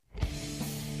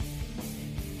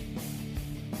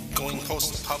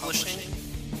Postal Publishing,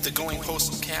 the Going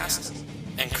Postal Cast,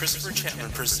 and Christopher Chapman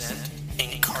present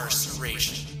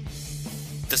Incarceration,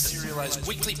 the serialized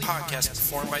weekly podcast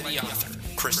performed by the author,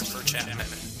 Christopher Chapman.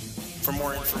 For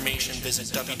more information, visit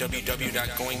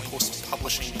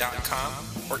www.goingpostalpublishing.com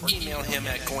or email him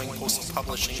at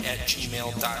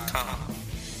goingpostalpublishing@gmail.com.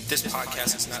 This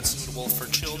podcast is not suitable for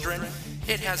children.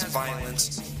 It has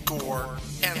violence, gore,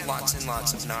 and lots of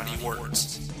naughty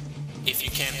words. If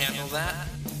you can't handle that,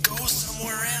 go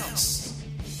somewhere else.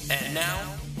 And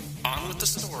now, on with the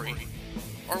story,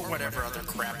 or whatever other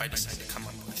crap I decide to come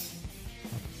up with.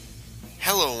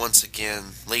 Hello once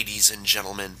again, ladies and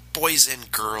gentlemen, boys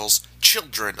and girls,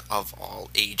 children of all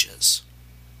ages.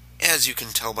 As you can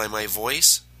tell by my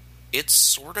voice, it's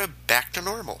sort of back to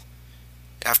normal.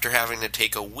 After having to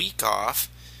take a week off,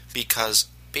 because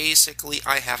basically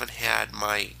I haven't had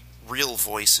my real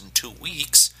voice in 2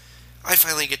 weeks, I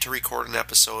finally get to record an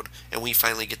episode, and we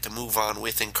finally get to move on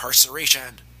with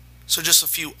Incarceration. So just a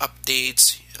few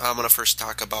updates. I'm going to first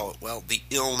talk about, the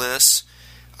illness.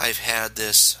 I've had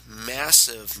this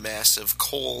massive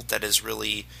cold that is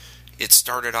really, it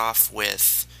started off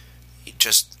with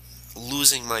just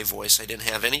losing my voice. I didn't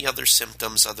have any other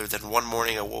symptoms other than one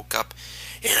morning I woke up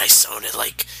and I sounded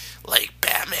like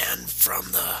Batman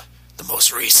from the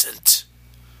most recent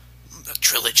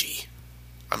trilogy.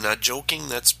 I'm not joking,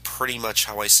 that's pretty much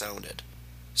how I sounded.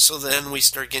 So then we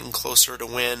start getting closer to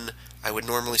when I would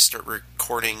normally start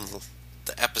recording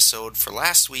the episode for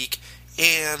last week,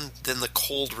 and then the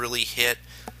cold really hit.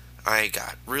 I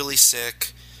got really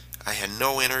sick, I had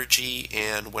no energy,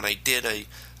 and when I did, I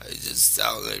just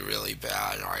sounded really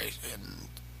bad, and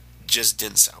just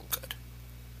didn't sound good.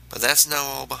 But that's now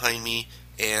all behind me,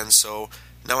 and so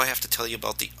now I have to tell you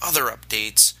about the other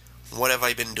updates. What have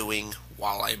I been doing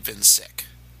while I've been sick?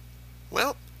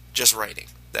 Well, just writing.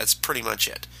 That's pretty much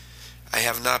it. I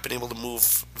have not been able to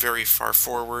move very far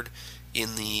forward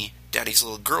in the Daddy's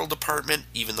Little Girl department,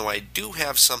 even though I do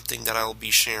have something that I'll be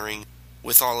sharing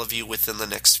with all of you within the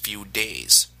next few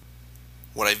days.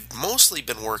 What I've mostly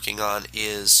been working on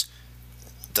is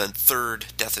the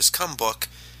third Death Has Come book,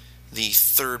 the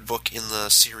third book in the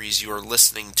series you are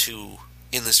listening to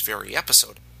in this very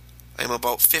episode. I'm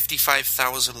about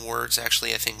 55,000 words,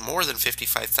 actually I think more than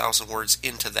 55,000 words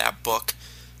into that book.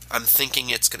 I'm thinking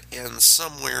it's going to end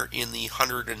somewhere in the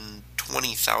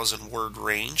 120,000 word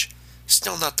range.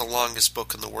 Still not the longest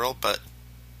book in the world, but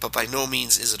by no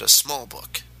means is it a small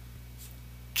book.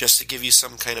 Just to give you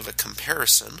some kind of a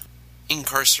comparison,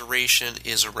 Incarceration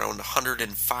is around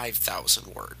 105,000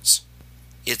 words.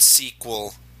 Its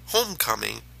sequel,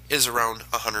 Homecoming, is around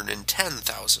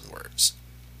 110,000 words,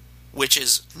 which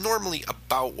is normally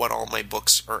about what all my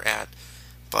books are at,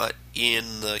 but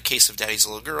in the case of Daddy's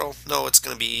Little Girl, no, it's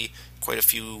going to be quite a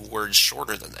few words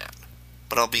shorter than that.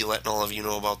 But I'll be letting all of you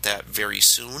know about that very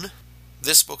soon.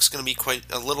 This book's going to be quite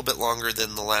a little bit longer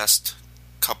than the last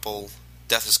couple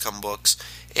Death Has Come books,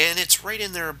 and it's right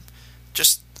in there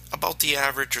just about the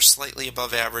average or slightly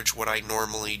above average what I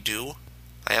normally do.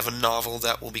 I have a novel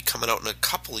that will be coming out in a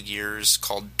couple of years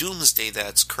called Doomsday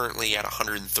that's currently at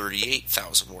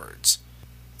 138,000 words.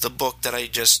 The book that I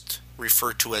just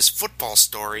referred to as Football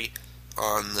Story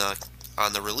on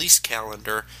the release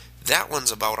calendar, that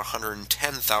one's about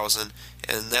 110,000,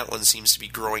 and that one seems to be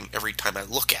growing every time I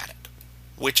look at it,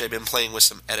 which I've been playing with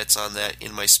some edits on that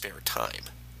in my spare time.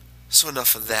 So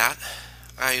enough of that.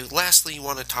 I lastly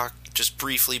want to talk just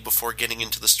briefly before getting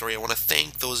into the story. I want to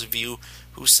thank those of you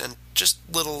who sent just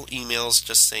little emails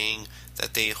just saying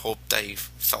that they hoped I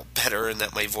felt better and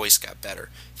that my voice got better.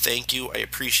 Thank you. I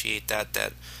appreciate that.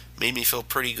 That made me feel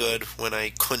pretty good when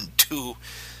I couldn't do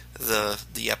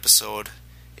the episode.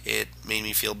 It made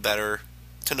me feel better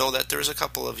to know that there's a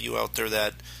couple of you out there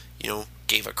that,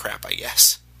 gave a crap, I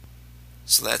guess.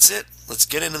 So that's it. Let's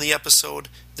get into the episode.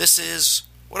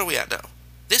 What are we at now?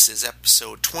 This is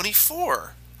episode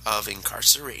 24 of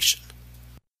Incarceration.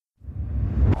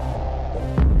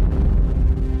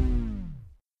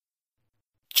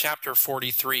 Chapter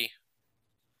 43.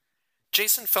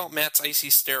 Jason felt Matt's icy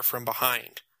stare from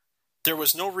behind. There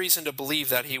was no reason to believe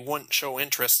that he wouldn't show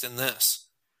interest in this.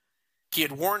 He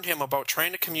had warned him about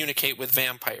trying to communicate with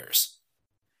vampires.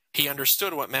 He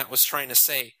understood what Matt was trying to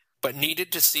say, but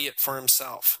needed to see it for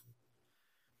himself.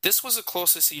 This was the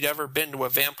closest he'd ever been to a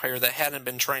vampire that hadn't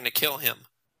been trying to kill him.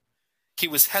 He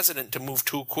was hesitant to move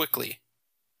too quickly.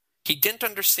 He didn't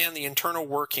understand the internal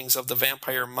workings of the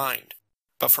vampire mind,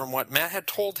 but from what Matt had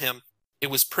told him,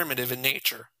 it was primitive in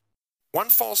nature. One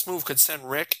false move could send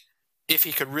Rick, if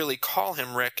he could really call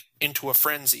him Rick, into a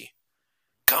frenzy.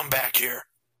 "Come back here,"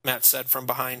 Matt said from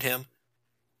behind him.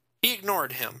 He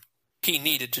ignored him. He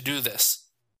needed to do this.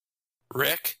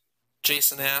 Rick?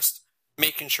 Jason asked,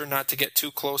 making sure not to get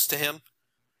too close to him.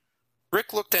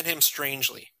 Rick looked at him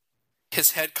strangely,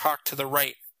 his head cocked to the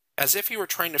right, as if he were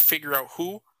trying to figure out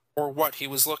who or what he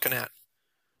was looking at.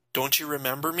 Don't you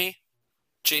remember me?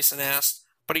 Jason asked,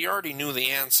 but he already knew the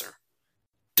answer.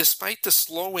 Despite the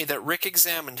slow way that Rick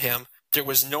examined him, there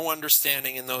was no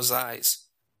understanding in those eyes.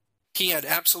 He had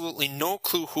absolutely no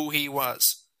clue who he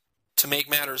was. To make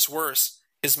matters worse,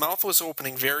 his mouth was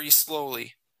opening very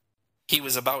slowly. He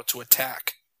was about to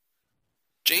attack.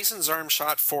 Jason's arm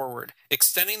shot forward,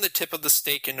 extending the tip of the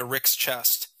stake into Rick's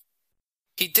chest.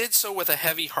 He did so with a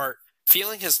heavy heart,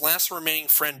 feeling his last remaining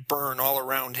friend burn all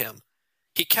around him.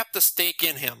 He kept the stake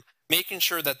in him, making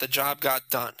sure that the job got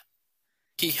done.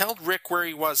 He held Rick where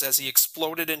he was as he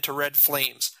exploded into red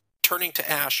flames, turning to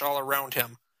ash all around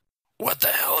him. What the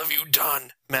hell have you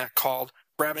done? Matt called,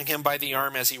 grabbing him by the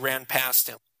arm as he ran past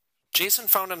him. Jason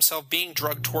found himself being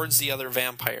dragged towards the other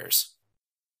vampires.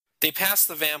 They passed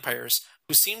the vampires,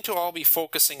 who seemed to all be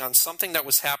focusing on something that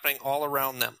was happening all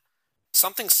around them.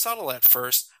 Something subtle at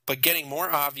first, but getting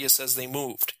more obvious as they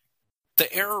moved.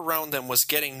 The air around them was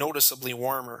getting noticeably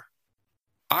warmer.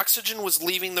 Oxygen was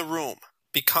leaving the room,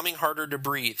 becoming harder to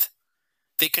breathe.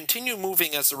 They continued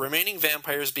moving as the remaining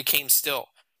vampires became still,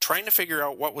 trying to figure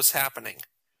out what was happening.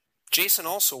 Jason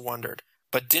also wondered,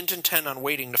 but didn't intend on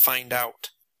waiting to find out.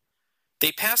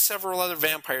 They passed several other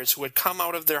vampires who had come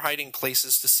out of their hiding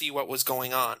places to see what was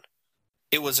going on.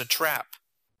 It was a trap.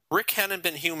 Rick hadn't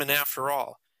been human after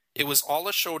all. It was all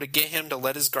a show to get him to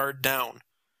let his guard down.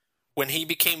 When he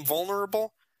became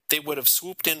vulnerable, they would have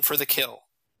swooped in for the kill.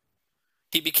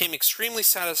 He became extremely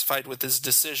satisfied with his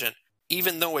decision,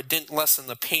 even though it didn't lessen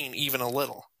the pain even a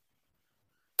little.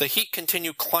 The heat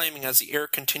continued climbing as the air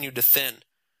continued to thin.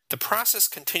 The process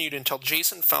continued until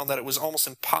Jason found that it was almost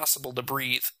impossible to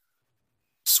breathe.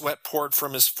 Sweat poured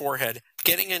from his forehead,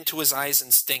 getting into his eyes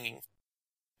and stinging.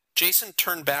 Jason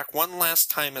turned back one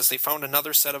last time as they found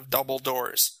another set of double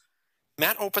doors.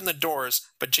 Matt opened the doors,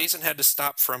 but Jason had to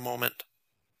stop for a moment.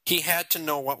 He had to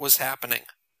know what was happening.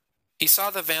 He saw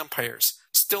the vampires,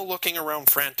 still looking around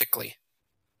frantically.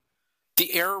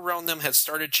 The air around them had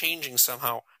started changing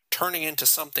somehow, turning into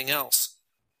something else.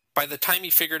 By the time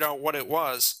he figured out what it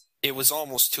was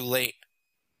almost too late.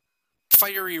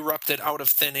 Fire erupted out of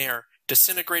thin air,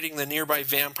 disintegrating the nearby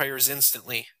vampires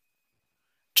instantly.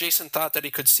 Jason thought that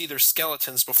he could see their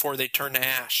skeletons before they turned to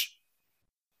ash.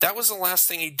 That was the last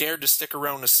thing he dared to stick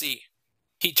around to see.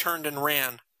 He turned and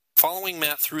ran, following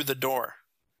Matt through the door.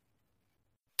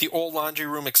 The old laundry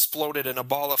room exploded in a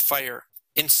ball of fire,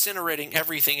 incinerating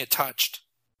everything it touched.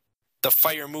 The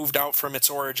fire moved out from its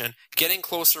origin, getting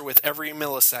closer with every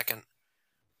millisecond.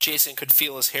 Jason could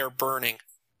feel his hair burning.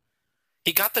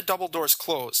 He got the double doors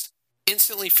closed,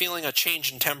 instantly feeling a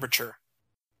change in temperature.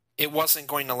 It wasn't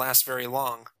going to last very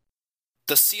long.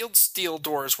 The sealed steel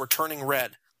doors were turning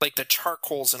red, like the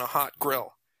charcoals in a hot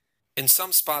grill. In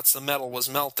some spots the metal was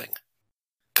melting.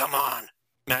 "Come on,"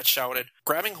 Matt shouted,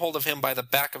 grabbing hold of him by the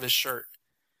back of his shirt.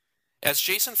 As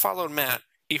Jason followed Matt,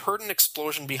 he heard an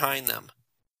explosion behind them.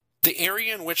 The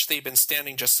area in which they'd been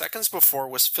standing just seconds before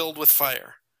was filled with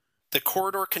fire. The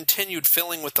corridor continued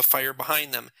filling with the fire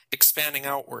behind them, expanding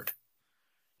outward.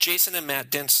 Jason and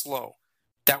Matt didn't slow.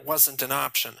 That wasn't an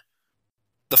option.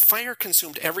 The fire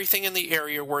consumed everything in the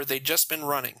area where they'd just been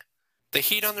running. The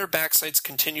heat on their backsides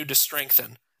continued to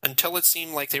strengthen, until it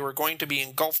seemed like they were going to be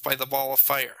engulfed by the ball of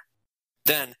fire.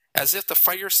 Then, as if the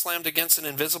fire slammed against an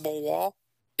invisible wall,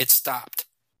 it stopped.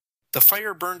 The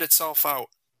fire burned itself out,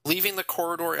 leaving the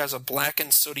corridor as a black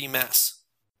and sooty mess.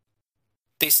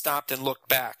 They stopped and looked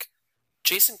back.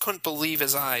 Jason couldn't believe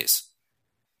his eyes.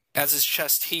 As his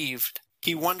chest heaved,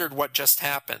 he wondered what just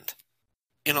happened.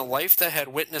 In a life that had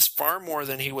witnessed far more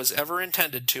than he was ever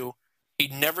intended to,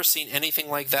 he'd never seen anything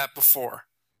like that before.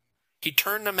 He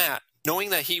turned to Matt, knowing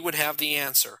that he would have the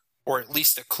answer, or at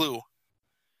least a clue.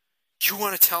 "You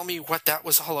want to tell me what that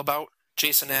was all about?"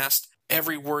 Jason asked,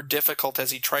 every word difficult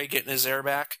as he tried getting his air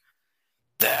back.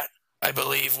 "That, I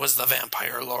believe, was the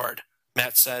vampire lord,"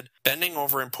 Matt said, bending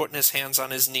over and putting his hands on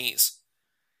his knees.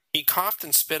 He coughed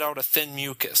and spit out a thin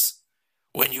mucus.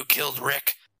 "When you killed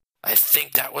Rick, I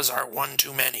think that was our one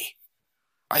too many."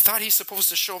 "I thought he's supposed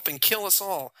to show up and kill us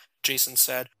all," Jason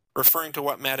said, referring to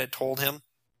what Matt had told him.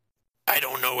 "I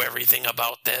don't know everything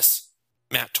about this,"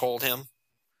 Matt told him.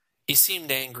 He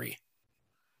seemed angry.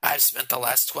 "I've spent the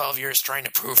last 12 years trying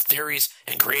to prove theories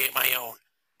and create my own.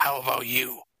 How about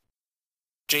you?"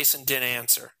 Jason didn't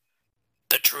answer.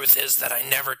 "The truth is that I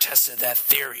never tested that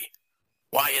theory.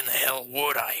 Why in the hell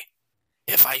would I?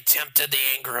 If I tempted the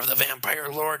anger of the vampire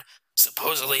lord,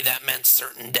 supposedly that meant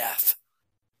certain death.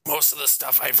 Most of the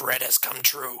stuff I've read has come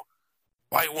true.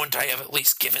 Why wouldn't I have at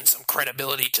least given some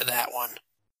credibility to that one?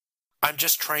 I'm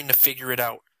just trying to figure it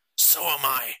out. So am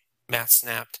I, Matt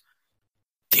snapped.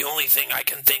 The only thing I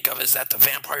can think of is that the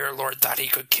vampire lord thought he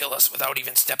could kill us without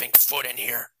even stepping foot in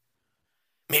here.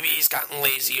 Maybe he's gotten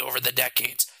lazy over the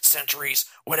decades, centuries,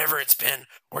 whatever it's been,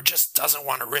 or just doesn't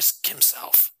want to risk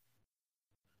himself.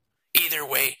 Either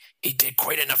way, he did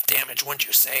quite enough damage, wouldn't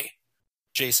you say?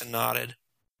 Jason nodded.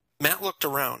 Matt looked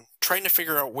around, trying to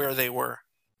figure out where they were.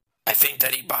 I think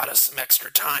that he bought us some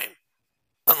extra time.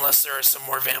 Unless there are some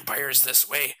more vampires this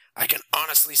way, I can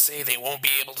honestly say they won't be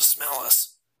able to smell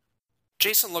us.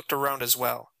 Jason looked around as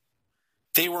well.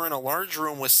 They were in a large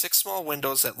room with 6 small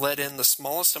windows that let in the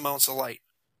smallest amounts of light.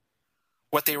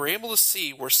 What they were able to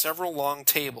see were several long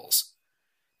tables.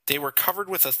 They were covered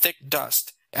with a thick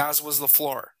dust, as was the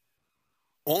floor.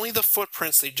 Only the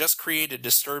footprints they just created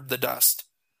disturbed the dust.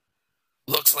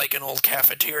 Looks like an old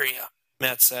cafeteria,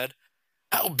 Matt said.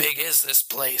 How big is this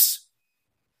place?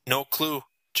 No clue,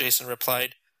 Jason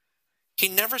replied.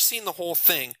 He'd never seen the whole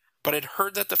thing, but had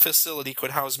heard that the facility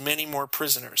could house many more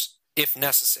prisoners, if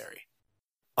necessary.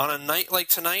 On a night like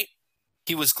tonight,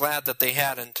 he was glad that they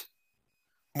hadn't.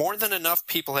 More than enough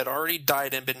people had already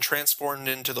died and been transformed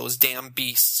into those damn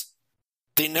beasts.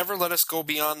 They never let us go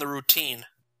beyond the routine.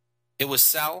 It was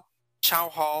cell, chow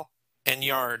hall, and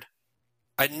yard.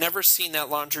 I'd never seen that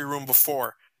laundry room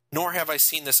before, nor have I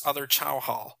seen this other chow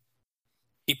hall.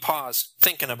 He paused,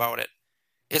 thinking about it.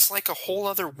 It's like a whole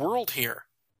other world here.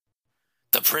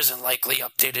 The prison likely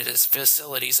updated its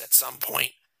facilities at some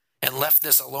point, and left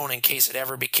this alone in case it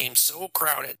ever became so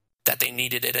crowded that they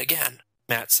needed it again,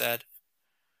 Matt said.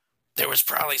 There was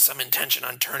probably some intention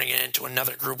on turning it into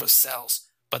another group of cells,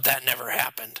 but that never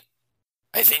happened.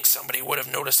 I think somebody would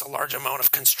have noticed a large amount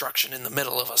of construction in the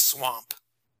middle of a swamp.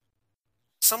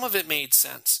 Some of it made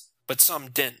sense, but some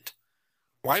didn't.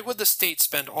 Why would the state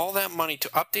spend all that money to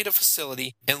update a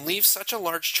facility and leave such a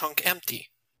large chunk empty?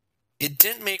 It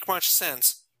didn't make much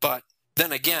sense, but,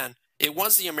 then again, it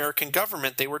was the American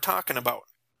government they were talking about.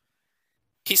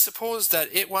 He supposed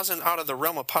that it wasn't out of the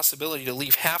realm of possibility to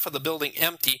leave half of the building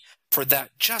empty for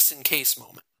that just-in-case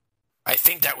moment. I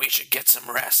think that we should get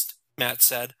some rest, Matt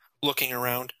said, looking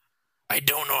around. I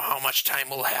don't know how much time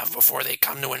we'll have before they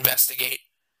come to investigate,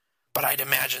 but I'd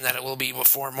imagine that it will be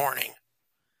before morning.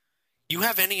 You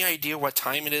have any idea what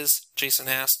time it is? Jason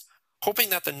asked, hoping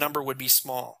that the number would be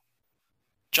small.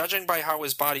 Judging by how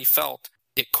his body felt,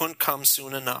 it couldn't come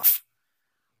soon enough.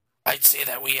 I'd say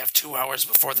that we have 2 hours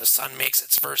before the sun makes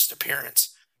its first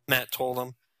appearance, Matt told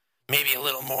him. Maybe a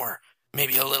little more,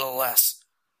 maybe a little less.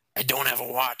 I don't have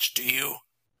a watch, do you?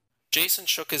 Jason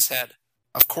shook his head.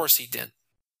 Of course he didn't.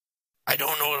 I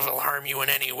don't know if it'll harm you in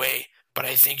any way, but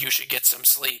I think you should get some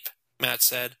sleep, Matt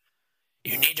said.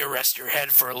 You need to rest your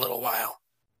head for a little while.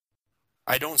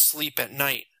 I don't sleep at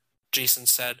night, Jason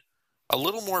said, a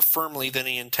little more firmly than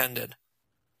he intended.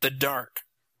 The dark,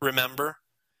 remember?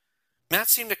 Matt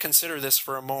seemed to consider this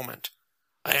for a moment.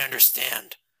 I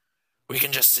understand. We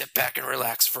can just sit back and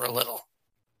relax for a little.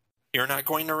 You're not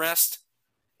going to rest?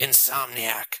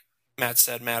 Insomniac, Matt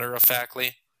said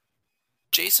matter-of-factly.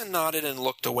 Jason nodded and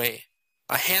looked away.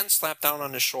 A hand slapped down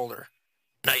on his shoulder.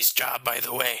 Nice job, by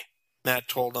the way, Matt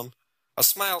told him. A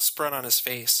smile spread on his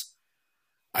face.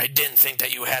 I didn't think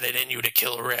that you had it in you to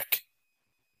kill Rick.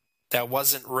 That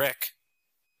wasn't Rick,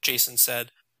 Jason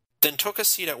said, then took a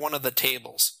seat at one of the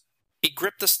tables. He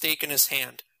gripped the stake in his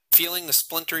hand, feeling the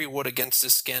splintery wood against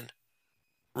his skin.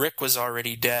 Rick was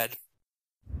already dead.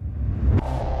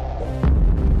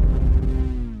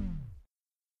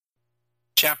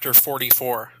 Chapter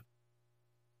 44.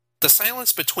 The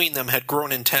silence between them had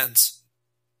grown intense.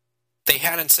 They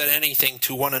hadn't said anything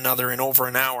to one another in over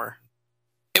an hour.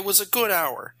 It was a good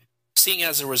hour, seeing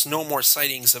as there was no more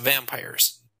sightings of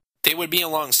vampires. They would be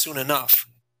along soon enough,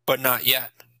 but not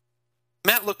yet.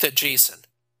 Matt looked at Jason.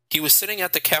 He was sitting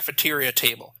at the cafeteria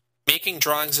table, making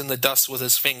drawings in the dust with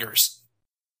his fingers.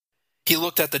 He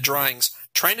looked at the drawings,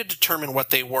 trying to determine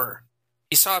what they were.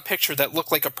 He saw a picture that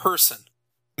looked like a person,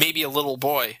 maybe a little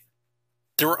boy.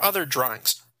 There were other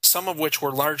drawings, some of which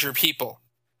were larger people.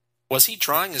 Was he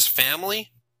drawing his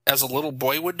family, as a little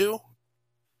boy would do?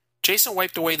 Jason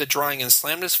wiped away the drawing and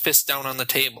slammed his fist down on the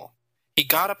table. He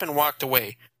got up and walked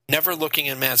away, never looking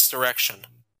in Matt's direction.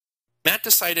 Matt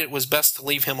decided it was best to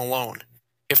leave him alone.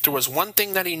 If there was one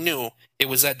thing that he knew, it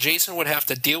was that Jason would have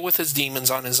to deal with his demons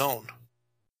on his own.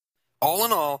 All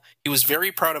in all, he was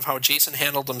very proud of how Jason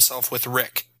handled himself with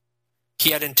Rick.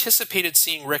 He had anticipated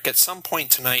seeing Rick at some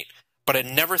point tonight, but had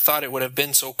never thought it would have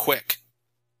been so quick.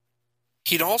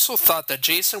 He'd also thought that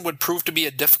Jason would prove to be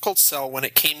a difficult sell when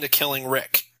it came to killing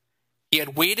Rick. He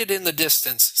had waited in the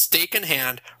distance, stake in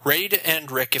hand, ready to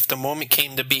end Rick if the moment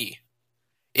came to be.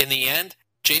 In the end,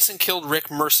 Jason killed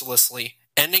Rick mercilessly,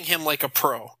 ending him like a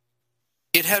pro.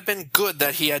 It had been good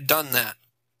that he had done that.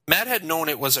 Matt had known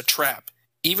it was a trap,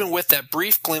 even with that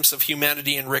brief glimpse of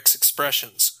humanity in Rick's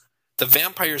expressions. The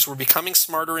vampires were becoming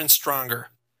smarter and stronger.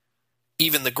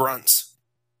 Even the grunts.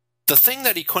 The thing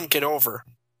that he couldn't get over,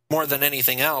 more than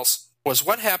anything else, was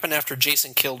what happened after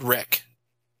Jason killed Rick.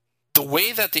 The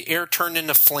way that the air turned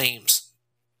into flames,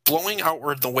 blowing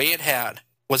outward the way it had,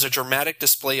 was a dramatic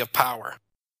display of power.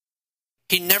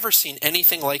 He'd never seen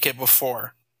anything like it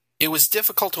before. It was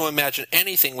difficult to imagine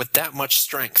anything with that much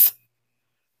strength.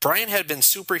 Brian had been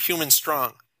superhuman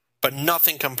strong, but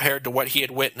nothing compared to what he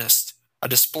had witnessed, a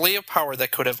display of power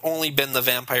that could have only been the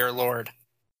Vampire Lord.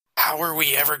 How are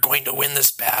we ever going to win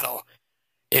this battle?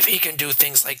 If he can do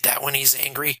things like that when he's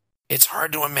angry, it's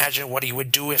hard to imagine what he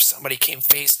would do if somebody came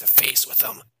face to face with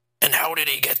him. And how did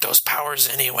he get those powers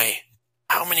anyway?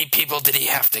 How many people did he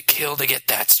have to kill to get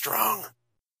that strong?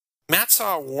 Matt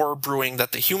saw a war brewing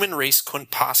that the human race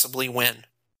couldn't possibly win.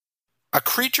 A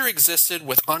creature existed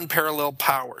with unparalleled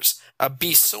powers, a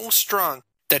beast so strong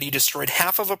that he destroyed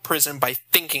half of a prison by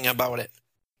thinking about it.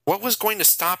 What was going to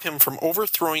stop him from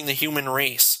overthrowing the human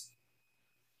race?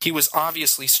 He was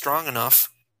obviously strong enough.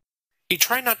 He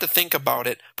tried not to think about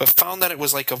it, but found that it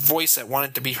was like a voice that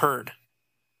wanted to be heard.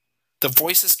 The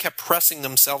voices kept pressing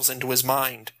themselves into his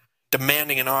mind,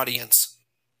 demanding an audience.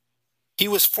 He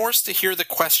was forced to hear the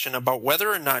question about whether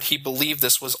or not he believed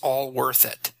this was all worth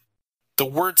it. The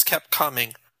words kept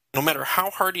coming. No matter how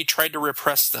hard he tried to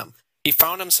repress them, he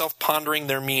found himself pondering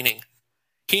their meaning.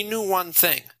 He knew one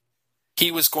thing.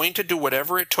 He was going to do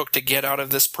whatever it took to get out of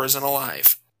this prison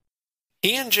alive.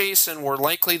 He and Jason were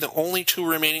likely the only two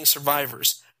remaining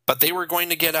survivors, but they were going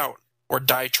to get out, or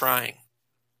die trying.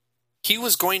 He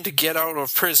was going to get out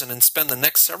of prison and spend the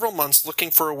next several months looking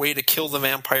for a way to kill the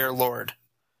Vampire Lord.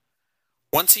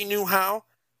 Once he knew how,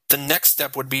 the next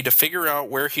step would be to figure out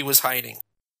where he was hiding.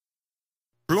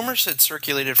 Rumors had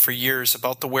circulated for years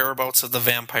about the whereabouts of the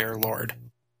Vampire Lord.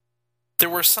 There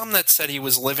were some that said he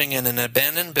was living in an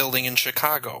abandoned building in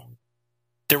Chicago.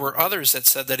 There were others that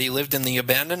said that he lived in the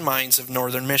abandoned mines of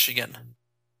northern Michigan.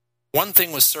 One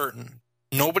thing was certain.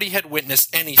 Nobody had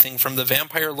witnessed anything from the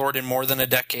Vampire Lord in more than a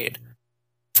decade.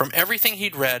 From everything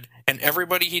he'd read and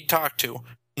everybody he'd talked to,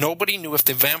 nobody knew if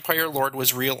the Vampire Lord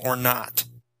was real or not.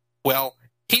 Well,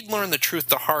 he'd learned the truth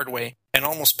the hard way and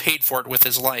almost paid for it with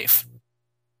his life.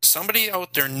 Somebody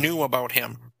out there knew about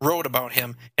him, wrote about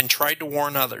him, and tried to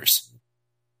warn others.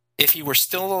 If he were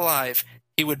still alive,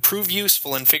 he would prove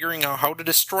useful in figuring out how to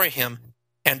destroy him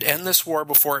and end this war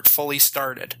before it fully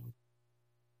started.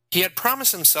 He had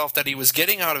promised himself that he was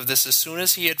getting out of this as soon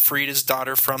as he had freed his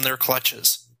daughter from their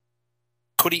clutches.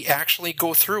 Could he actually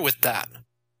go through with that?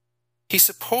 He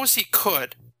supposed he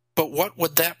could, but what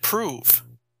would that prove?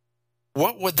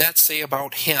 What would that say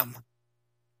about him?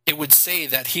 It would say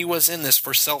that he was in this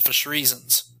for selfish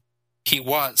reasons. He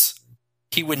was.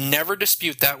 He would never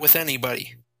dispute that with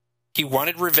anybody. He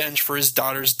wanted revenge for his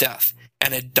daughter's death,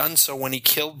 and had done so when he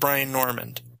killed Brian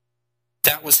Normand.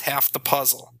 That was half the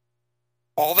puzzle.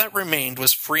 All that remained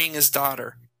was freeing his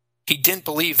daughter. He didn't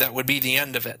believe that would be the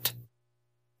end of it.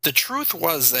 The truth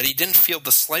was that he didn't feel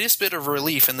the slightest bit of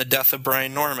relief in the death of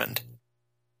Brian Normand.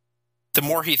 The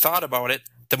more he thought about it,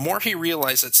 the more he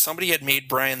realized that somebody had made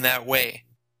Brian that way.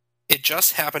 It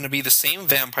just happened to be the same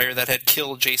vampire that had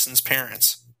killed Jason's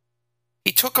parents.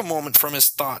 He took a moment from his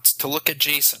thoughts to look at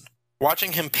Jason,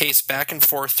 watching him pace back and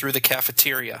forth through the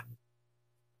cafeteria.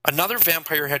 Another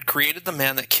vampire had created the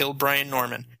man that killed Brian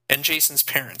Normand and Jason's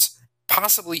parents,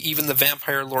 possibly even the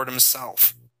Vampire Lord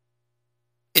himself.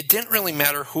 It didn't really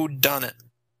matter who'd done it.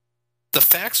 The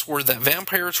facts were that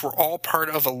vampires were all part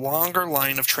of a longer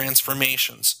line of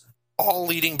transformations, all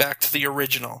leading back to the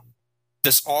original.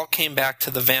 This all came back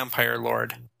to the Vampire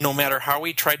Lord, no matter how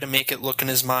he tried to make it look in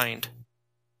his mind.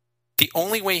 The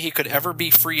only way he could ever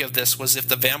be free of this was if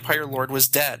the Vampire Lord was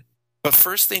dead. But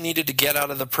first they needed to get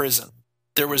out of the prison.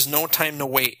 There was no time to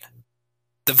wait.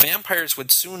 The vampires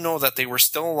would soon know that they were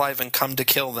still alive and come to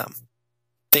kill them.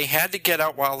 They had to get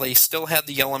out while they still had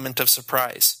the element of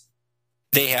surprise.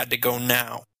 They had to go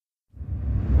now.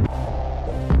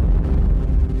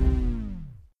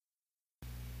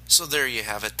 So there you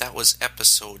have it. That was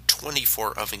episode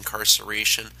 24 of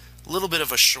Incarceration. A little bit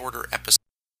of a shorter episode.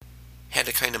 Had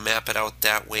to kind of map it out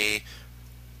that way.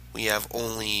 We have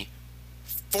only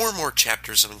 4 more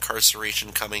chapters of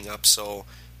Incarceration coming up, so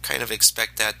kind of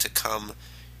expect that to come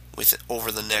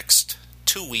over the next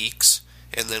 2 weeks,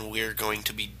 and then we're going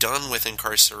to be done with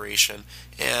Incarceration,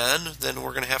 and then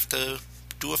we're going to have to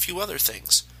do a few other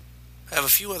things. I have a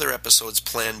few other episodes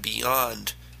planned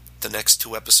beyond the next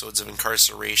 2 episodes of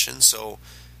Incarceration, so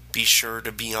be sure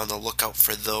to be on the lookout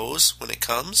for those when it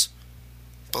comes.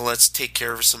 But let's take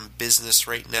care of some business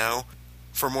right now.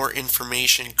 For more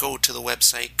information, go to the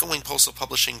website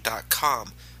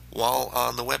goingpostalpublishing.com. While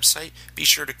on the website, be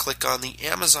sure to click on the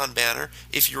Amazon banner.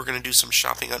 If you're going to do some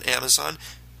shopping on Amazon,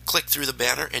 click through the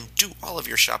banner and do all of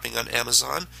your shopping on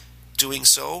Amazon. Doing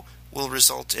so will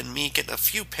result in me getting a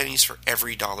few pennies for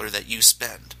every dollar that you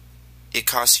spend. It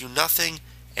costs you nothing,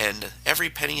 and every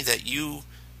penny that you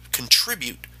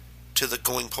contribute to the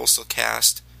Going Postal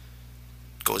Cast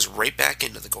goes right back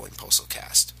into the Going Postal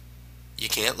Cast. You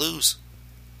can't lose.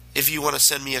 If you want to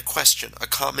send me a question, a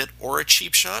comment, or a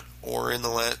cheap shot, or in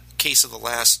the case of the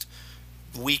last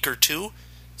week or two,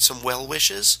 some well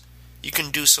wishes, you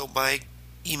can do so by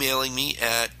emailing me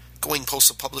at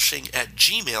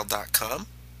goingpostalpublishing@gmail.com.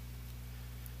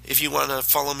 If you want to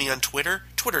follow me on Twitter,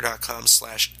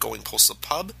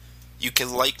 twitter.com/goingpostalpub. You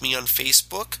can like me on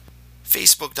Facebook,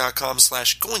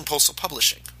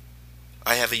 facebook.com/goingpostalpublishing.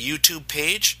 I have a YouTube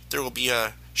page. There will be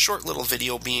a short little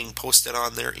video being posted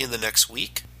on there in the next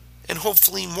week, and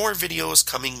hopefully more videos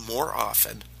coming more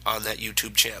often on that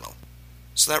YouTube channel.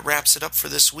 So that wraps it up for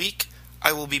this week.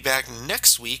 I will be back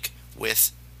next week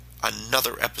with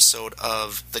another episode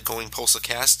of the Going Postal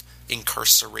Cast,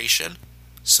 Incarceration.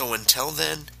 So until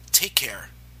then, take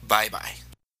care. Bye-bye.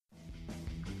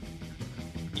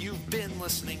 You've been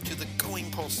listening to the Going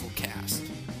Postal Cast.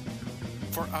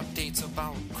 For updates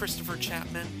about Christopher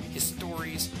Chapman, his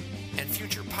stories, and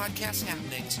future podcast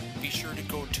happenings, be sure to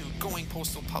go to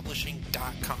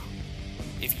goingpostalpublishing.com.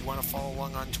 If you want to follow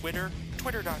along on Twitter,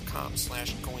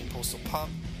 twitter.com/goingpostalpub,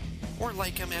 or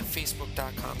like him at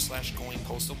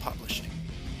facebook.com/goingpostalpublishing.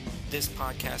 This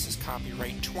podcast is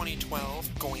copyright 2012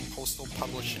 Going Postal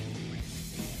Publishing.